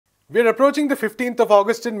We're approaching the 15th of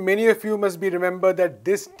August and many of you must be remembered that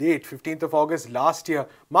this date, 15th of August last year,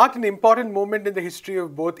 marked an important moment in the history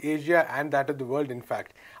of both Asia and that of the world in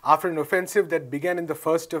fact. After an offensive that began in the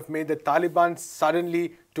 1st of May, the Taliban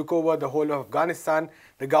suddenly took over the whole of Afghanistan.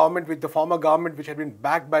 The former government which had been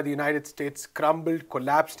backed by the United States crumbled,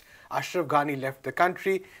 collapsed. Ashraf Ghani left the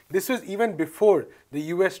country. This was even before the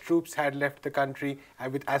US troops had left the country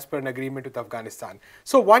as per an agreement with Afghanistan.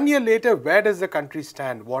 So 1 year later, where does the country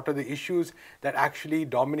stand? What are the issues that actually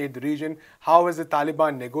dominate the region? How has the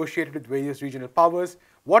Taliban negotiated with various regional powers?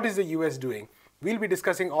 What is the US doing? We'll be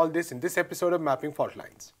discussing all this in this episode of Mapping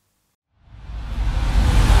Faultlines.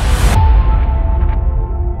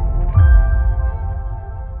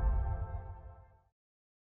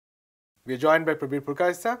 We are joined by Prabir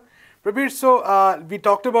Purkayastha. Prabir, so we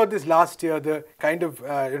talked about this last year, the kind of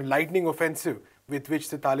lightning offensive with which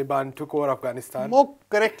the Taliban took over Afghanistan. More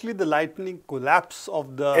correctly, the lightning collapse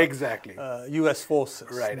of the US forces.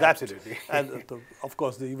 Right, absolutely. And of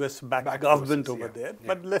course, the US-backed government over there. Yeah.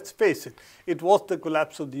 But let's face it, it was the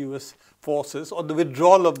collapse of the US forces or the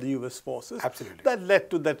withdrawal of the US forces that led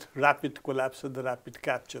to that rapid collapse and the rapid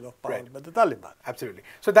capture of power by the Taliban. Absolutely.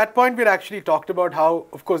 So at that point, we actually talked about how,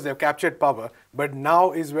 of course, they've captured power, but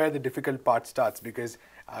now is where the difficult part starts because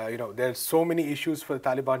there are so many issues for the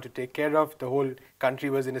Taliban to take care of. The whole country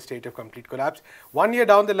was in a state of complete collapse. 1 year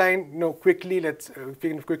down the line, let's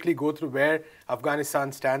quickly go through where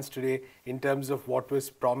Afghanistan stands today in terms of what was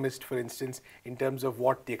promised, for instance, in terms of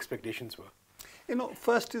what the expectations were.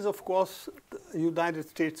 First is, of course, the United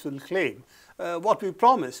States will claim what we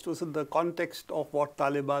promised was in the context of what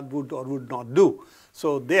Taliban would or would not do.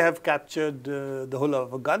 So they have captured the whole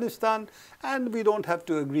of Afghanistan and we don't have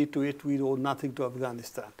to agree to it. We owe nothing to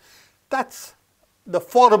Afghanistan. That's the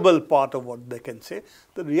formal part of what they can say.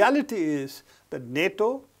 The reality is that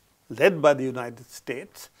NATO, led by the United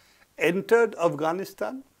States, entered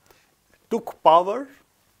Afghanistan, took power.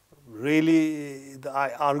 Really, the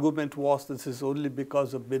argument was this is only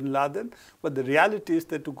because of bin Laden, but the reality is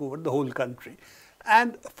they took over the whole country.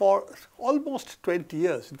 And for almost 20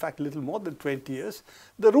 years, in fact, a little more than 20 years,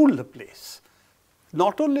 they ruled the place.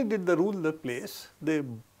 Not only did they rule the place, they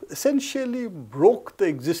essentially broke the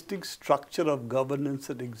existing structure of governance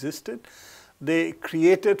that existed. They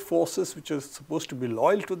created forces which were supposed to be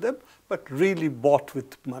loyal to them, but really bought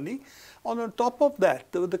with money. On top of that,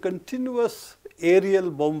 there was the continuous aerial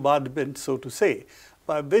bombardment, so to say,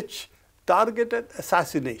 by which targeted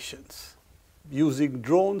assassinations using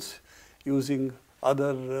drones, using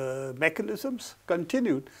other mechanisms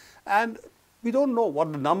continued. And we don't know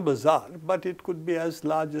what the numbers are, but it could be as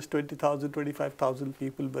large as 20,000, 25,000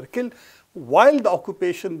 people were killed while the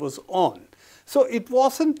occupation was on. So it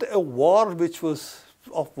wasn't a war which was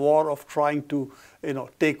of trying to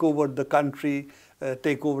take over the country,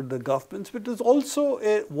 take over the governments, but it was also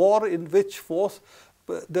a war in which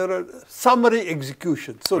there are summary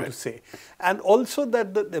executions, so to say. And also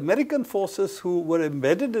that the American forces who were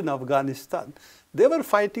embedded in Afghanistan, they were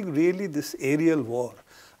fighting really this aerial war.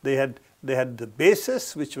 They had the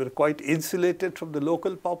bases which were quite insulated from the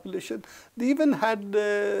local population. They even had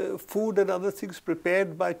food and other things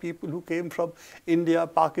prepared by people who came from India,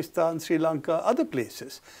 Pakistan, Sri Lanka, other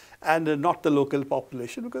places, and not the local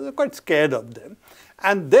population because they're quite scared of them.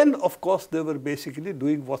 And then, of course, they were basically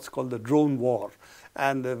doing what's called the drone war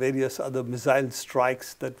and various other missile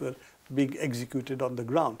strikes that were being executed on the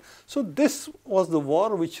ground. So this was the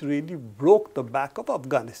war which really broke the back of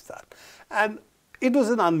Afghanistan. And it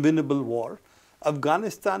was an unwinnable war.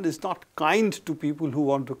 Afghanistan is not kind to people who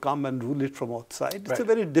want to come and rule it from outside. It's a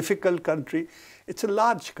very difficult country. It's a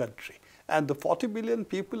large country. And the 40 million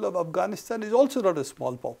people of Afghanistan is also not a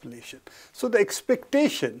small population. So the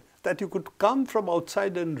expectation that you could come from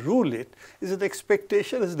outside and rule it is an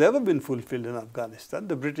expectation that has never been fulfilled in Afghanistan.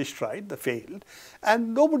 The British tried, they failed.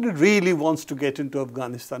 And nobody really wants to get into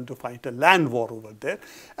Afghanistan to fight a land war over there.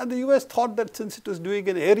 And the US thought that since it was doing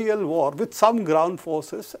an aerial war with some ground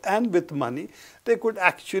forces and with money, they could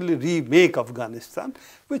actually remake Afghanistan,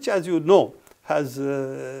 which, as you know, has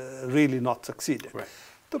really not succeeded.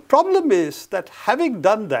 The problem is that having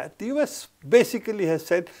done that, the US basically has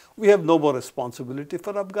said, we have no more responsibility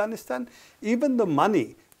for Afghanistan. Even the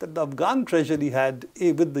money that the Afghan treasury had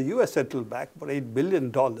with the US central bank, about $8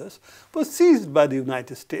 billion, was seized by the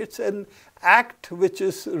United States, an act which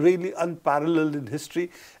is really unparalleled in history,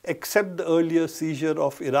 except the earlier seizure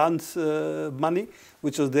of Iran's money,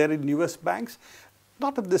 which was there in US banks.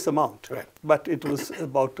 Not of this amount, but it was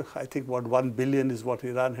about, I think, about 1 billion is what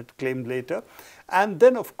Iran had claimed later. And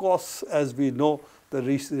then, of course, as we know, the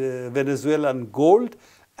Venezuelan gold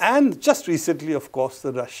And just recently, of course,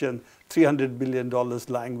 the Russian $300 billion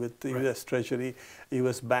lying with the US Treasury,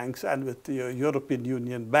 US banks, and with the European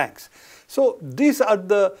Union banks. So these are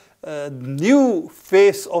the new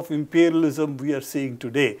face of imperialism we are seeing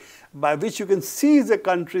today, by which you can seize a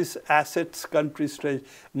country's assets, country's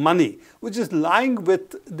money, which is lying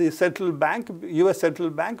with the central bank, US central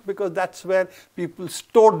bank, because that's where people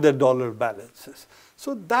stored their dollar balances.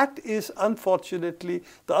 So that is unfortunately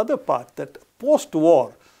the other part, that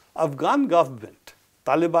post-war Afghan government,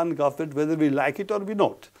 Taliban government, whether we like it or we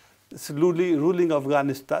don't, it's ruling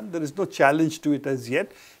Afghanistan. There is no challenge to it as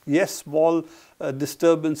yet. Yes, small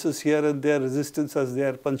disturbances here and there, resistance as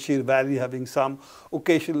there, Panjshir Valley having some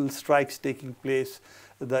occasional strikes taking place.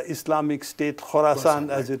 The Islamic State, Khorasan,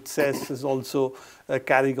 as it says, is also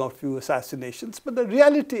carrying out few assassinations. But the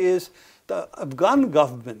reality is, the Afghan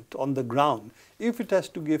government on the ground, if it has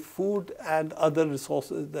to give food and other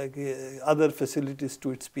resources, like other facilities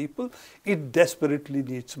to its people, it desperately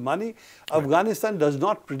needs money. Afghanistan does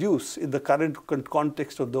not produce, in the current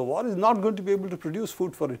context of the war, is not going to be able to produce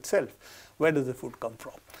food for itself. Where does the food come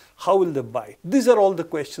from? How will they buy? These are all the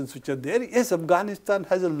questions which are there. Yes, Afghanistan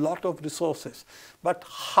has a lot of resources, but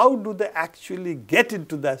how do they actually get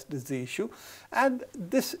into that is the issue. And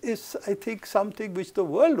this is, I think, something which the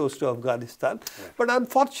world owes to Afghanistan. But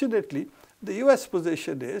unfortunately, the US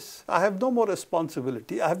position is, I have no more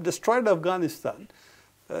responsibility. I have destroyed Afghanistan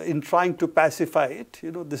in trying to pacify it.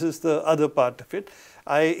 You know, this is the other part of it.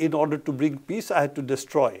 In order to bring peace, I had to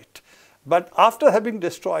destroy it. But after having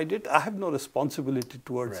destroyed it, I have no responsibility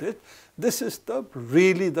towards it. This is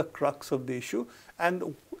really the crux of the issue.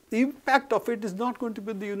 And the impact of it is not going to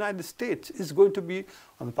be in the United States. It's going to be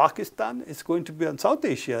on Pakistan. It's going to be on South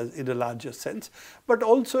Asia in a larger sense, but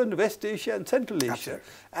also in West Asia and Central Asia. Absolutely.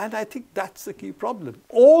 And I think that's the key problem.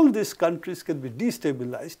 All these countries can be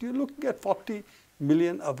destabilized. You're looking at 40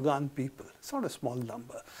 million Afghan people. It's not a small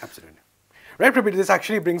number. Absolutely. Right, Prabir, this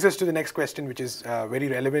actually brings us to the next question, which is very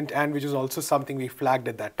relevant and which is also something we flagged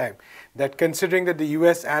at that time. That considering that the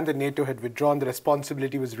US and the NATO had withdrawn, the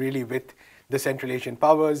responsibility was really with the Central Asian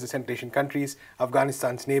powers, the Central Asian countries,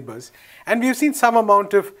 Afghanistan's neighbors. And we've seen some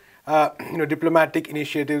amount of diplomatic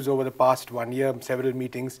initiatives over the past 1 year, several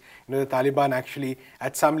meetings. The Taliban actually,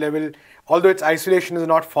 at some level, although its isolation has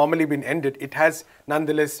not formally been ended, it has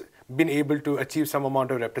nonetheless been able to achieve some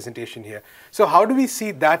amount of representation here. So how do we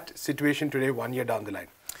see that situation today 1 year down the line?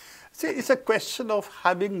 See, it's a question of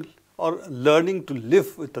having or learning to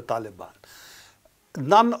live with the Taliban.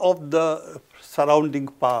 None of the surrounding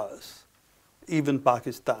powers, even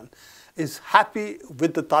Pakistan, is happy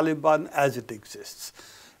with the Taliban as it exists.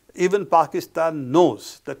 Even Pakistan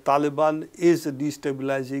knows that Taliban is a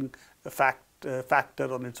destabilizing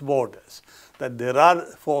factor on its borders, that there are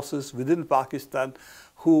forces within Pakistan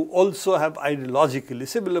who also have ideologically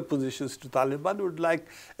similar positions to Taliban, would like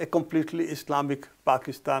a completely Islamic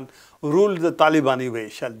Pakistan ruled the Talibani way,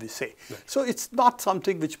 shall we say. Right. So it's not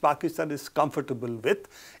something which Pakistan is comfortable with.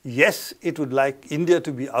 Yes, it would like India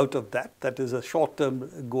to be out of that. That is a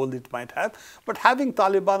short-term goal it might have. But having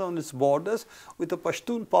Taliban on its borders with a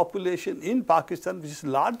Pashtun population in Pakistan, which is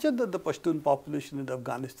larger than the Pashtun population in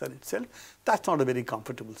Afghanistan itself, that's not a very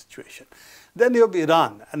comfortable situation. Then you have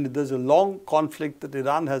Iran, and there's a long conflict that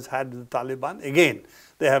Iran has had with the Taliban. Again,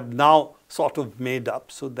 they have now sort of made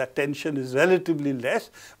up, so that tension is relatively less,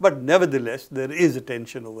 but nevertheless, there is a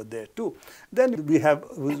tension over there too. Then we have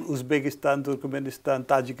Uzbekistan, Turkmenistan,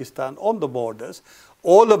 Tajikistan on the borders.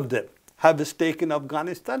 All of them have a stake in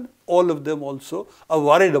Afghanistan. All of them also are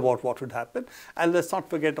worried about what would happen. And let's not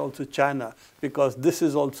forget also China, because this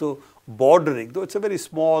is also bordering, though it's a very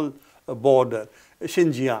small border,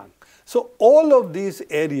 Xinjiang. So all of these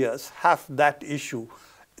areas have that issue,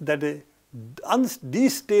 that a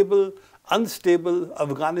unstable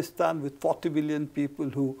Afghanistan with 40 million people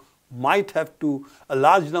who might have to, a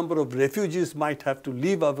large number of refugees might have to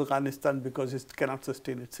leave Afghanistan because it cannot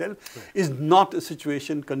sustain itself, is not a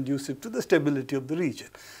situation conducive to the stability of the region.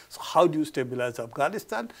 So how do you stabilize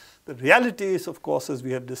Afghanistan? The reality is, of course, as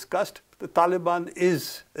we have discussed, the Taliban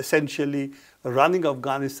is essentially running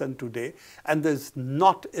Afghanistan today, and there's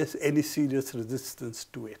not any serious resistance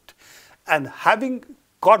to it. And having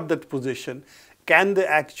got that position, can they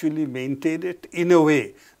actually maintain it in a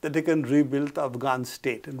way that they can rebuild the Afghan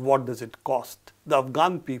state? And what does it cost the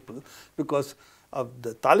Afghan people? Because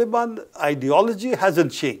the Taliban ideology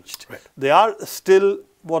hasn't changed. Right. They are still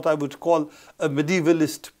what I would call a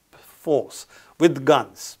medievalist force with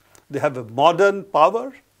guns. They have a modern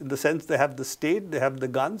power, in the sense they have the state, they have the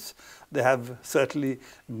guns, they have certainly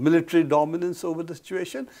military dominance over the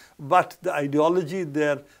situation, but the ideology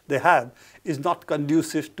they have is not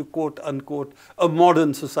conducive to quote unquote a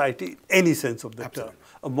modern society in any sense of the term,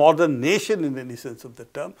 a modern nation in any sense of the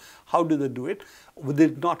term. How do they do it? Would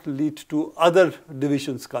it not lead to other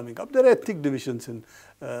divisions coming up? There are ethnic divisions in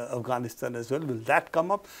Afghanistan as well. Will that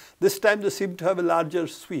come up? This time they seem to have a larger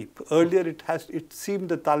sweep. Earlier it seemed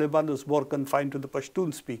the Taliban was more confined to the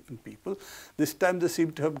Pashtun-speaking people. This time they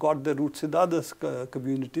seem to have got their roots in other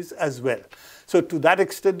communities as well. So to that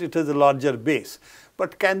extent it has a larger base.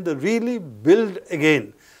 But can they really build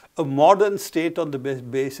again a modern state on the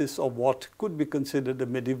basis of what could be considered a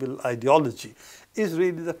medieval ideology is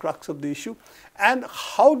really the crux of the issue. And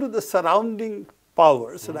how do the surrounding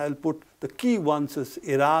powers, and I'll put the key ones as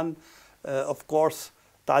Iran, of course,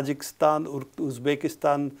 Tajikistan,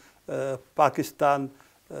 Uzbekistan, Pakistan,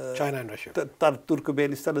 China and Russia,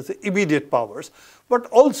 Turkmenistan as the immediate powers, but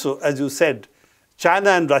also, as you said, China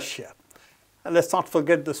and Russia. And let's not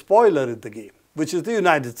forget the spoiler in the game, which is the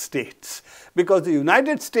United States. Because the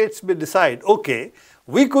United States may decide, okay,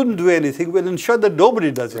 we couldn't do anything, we'll ensure that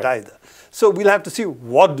nobody does it either. So we'll have to see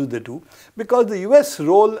what do they do. Because the US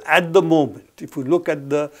role at the moment, if you look at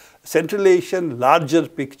the Central Asian larger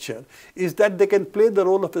picture, is that they can play the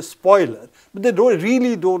role of a spoiler, but they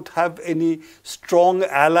really don't have any strong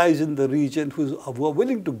allies in the region who are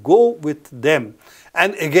willing to go with them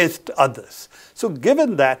and against others. So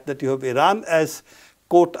given that you have Iran as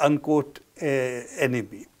quote unquote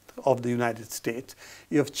enemy of the United States,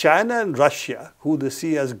 you have China and Russia who they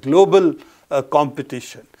see as global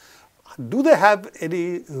competition. Do they have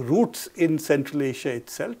any roots in Central Asia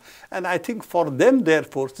itself? And I think for them,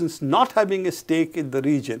 therefore, since not having a stake in the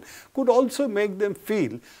region could also make them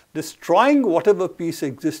feel destroying whatever peace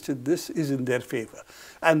exists in this is in their favor.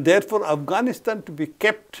 And therefore, Afghanistan to be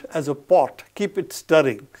kept as a pot, keep it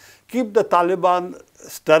stirring, keep the Taliban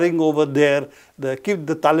stirring over there, keep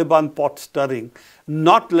the Taliban pot stirring,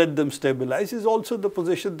 not let them stabilize is also the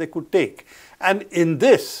position they could take. And in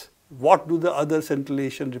this, what do the other Central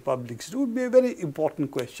Asian republics do? It would be a very important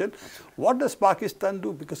question. What does Pakistan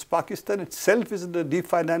do? Because Pakistan itself is in a deep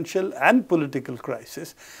financial and political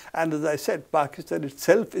crisis. And as I said, Pakistan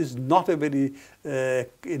itself is not a very,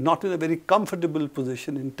 not in a very comfortable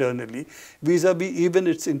position internally, vis-a-vis even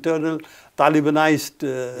its internal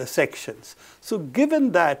Talibanized sections. So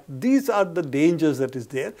given that, these are the dangers that is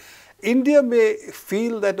there. India may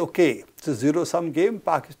feel that, okay, it's a zero-sum game.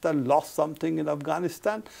 Pakistan lost something in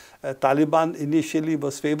Afghanistan. Taliban initially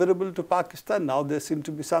was favorable to Pakistan. Now there seem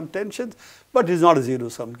to be some tensions. But it's not a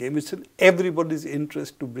zero-sum game. It's in everybody's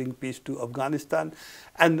interest to bring peace to Afghanistan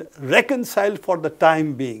and reconcile for the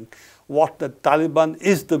time being what the Taliban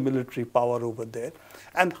is the military power over there.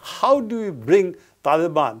 And how do we bring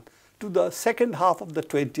Taliban to the second half of the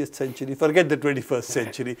 20th century, forget the 21st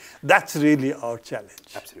century. That's really our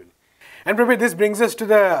challenge. Absolutely. And Prabir, this brings us to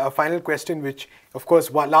the final question, which, of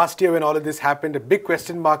course, last year when all of this happened, a big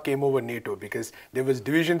question mark came over NATO because there was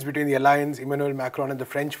divisions between the alliance, Emmanuel Macron and the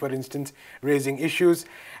French, for instance, raising issues.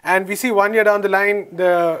 And we see 1 year down the line,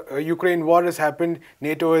 the Ukraine war has happened.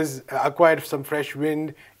 NATO has acquired some fresh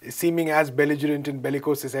wind, seeming as belligerent and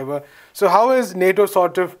bellicose as ever. So how has NATO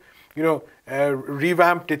sort of,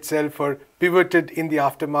 revamped itself or pivoted in the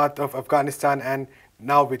aftermath of Afghanistan and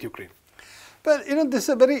now with Ukraine? Well, this is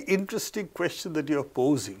a very interesting question that you're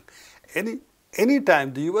posing. Any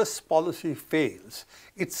time the US policy fails,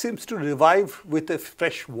 it seems to revive with a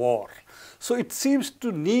fresh war. So it seems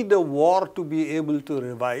to need a war to be able to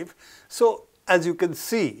revive. So as you can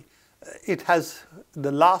see, it has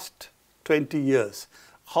the last 20 years,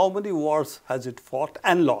 how many wars has it fought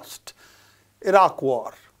and lost? Iraq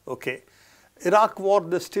war, okay. Iraq war,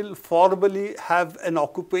 they still formally have an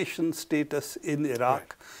occupation status in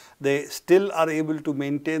Iraq. Right. They still are able to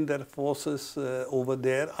maintain their forces over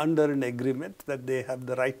there under an agreement that they have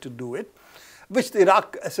the right to do it, which the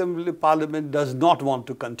Iraq Assembly Parliament does not want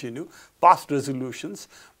to continue, passed resolutions,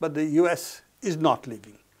 but the US is not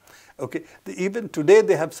leaving. Okay. Even today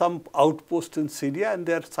they have some outposts in Syria and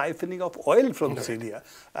they are siphoning off oil from Syria,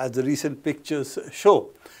 as the recent pictures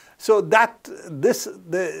show. So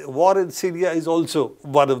the war in Syria is also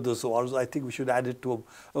one of those wars. I think we should add it to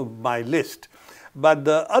my list. But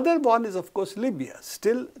the other one is, of course, Libya.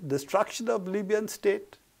 Still, destruction of Libyan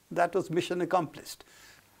state, that was mission accomplished.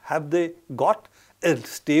 Have they got a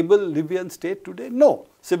stable Libyan state today? No.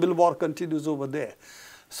 Civil war continues over there.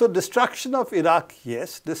 So destruction of Iraq,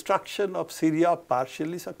 yes. Destruction of Syria,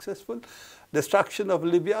 partially successful. Destruction of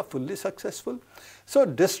Libya, fully successful. So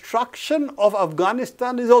destruction of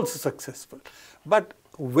Afghanistan is also successful. But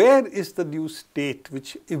where is the new state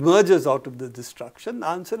which emerges out of the destruction? The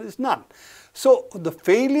answer is none. So the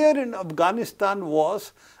failure in Afghanistan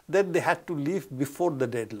was that they had to leave before the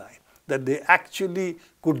deadline, that they actually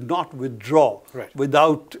could not withdraw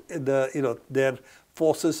without their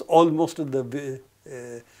forces almost at the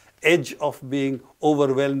edge of being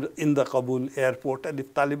overwhelmed in the Kabul airport. And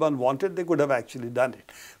if Taliban wanted, they could have actually done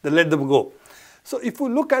it. They let them go. So if we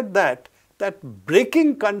look at that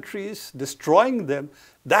breaking countries, destroying them,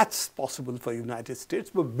 that's possible for United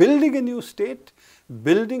States. But building a new state,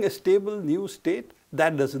 building a stable new state,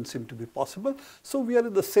 that doesn't seem to be possible. So we are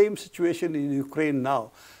in the same situation in Ukraine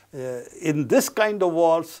now. In this kind of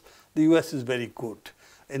wars, the US is very good.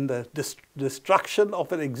 In the destruction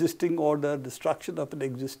of an existing order, destruction of an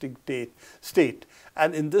existing state,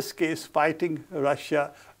 and in this case, fighting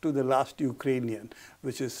Russia to the last Ukrainian,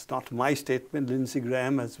 which is not my statement. Lindsey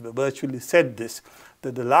Graham has virtually said this,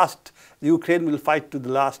 that the Ukraine will fight to the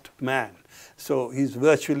last man. So he's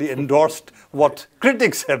virtually endorsed what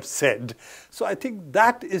critics have said. So I think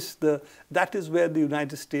that is where the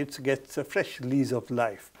United States gets a fresh lease of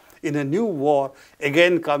life. In a new war,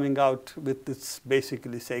 again coming out with this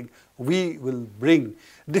basically saying, we will bring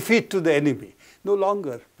defeat to the enemy, no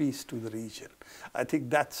longer peace to the region. I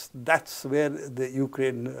think that's where the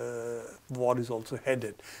Ukraine war is also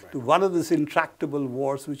headed, to one of these intractable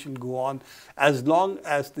wars which will go on as long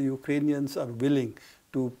as the Ukrainians are willing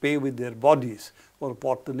to pay with their bodies for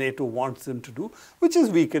what the NATO wants them to do, which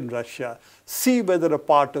is weaken Russia, see whether a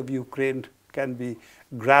part of Ukraine can be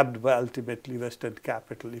grabbed by ultimately Western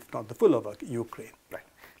capital, if not the full of Ukraine. Right.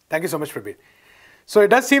 Thank you so much, Prabir. So it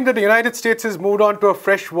does seem that the United States has moved on to a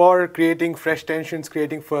fresh war, creating fresh tensions,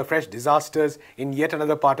 creating fresh disasters in yet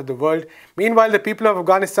another part of the world. Meanwhile, the people of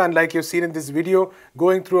Afghanistan, like you've seen in this video,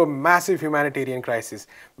 going through a massive humanitarian crisis.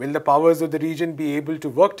 Will the powers of the region be able to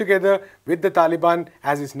work together with the Taliban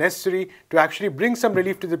as is necessary to actually bring some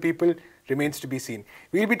relief to the people? Remains to be seen.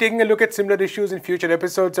 We'll be taking a look at similar issues in future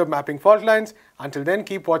episodes of Mapping Fault Lines. Until then,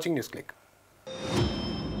 keep watching NewsClick.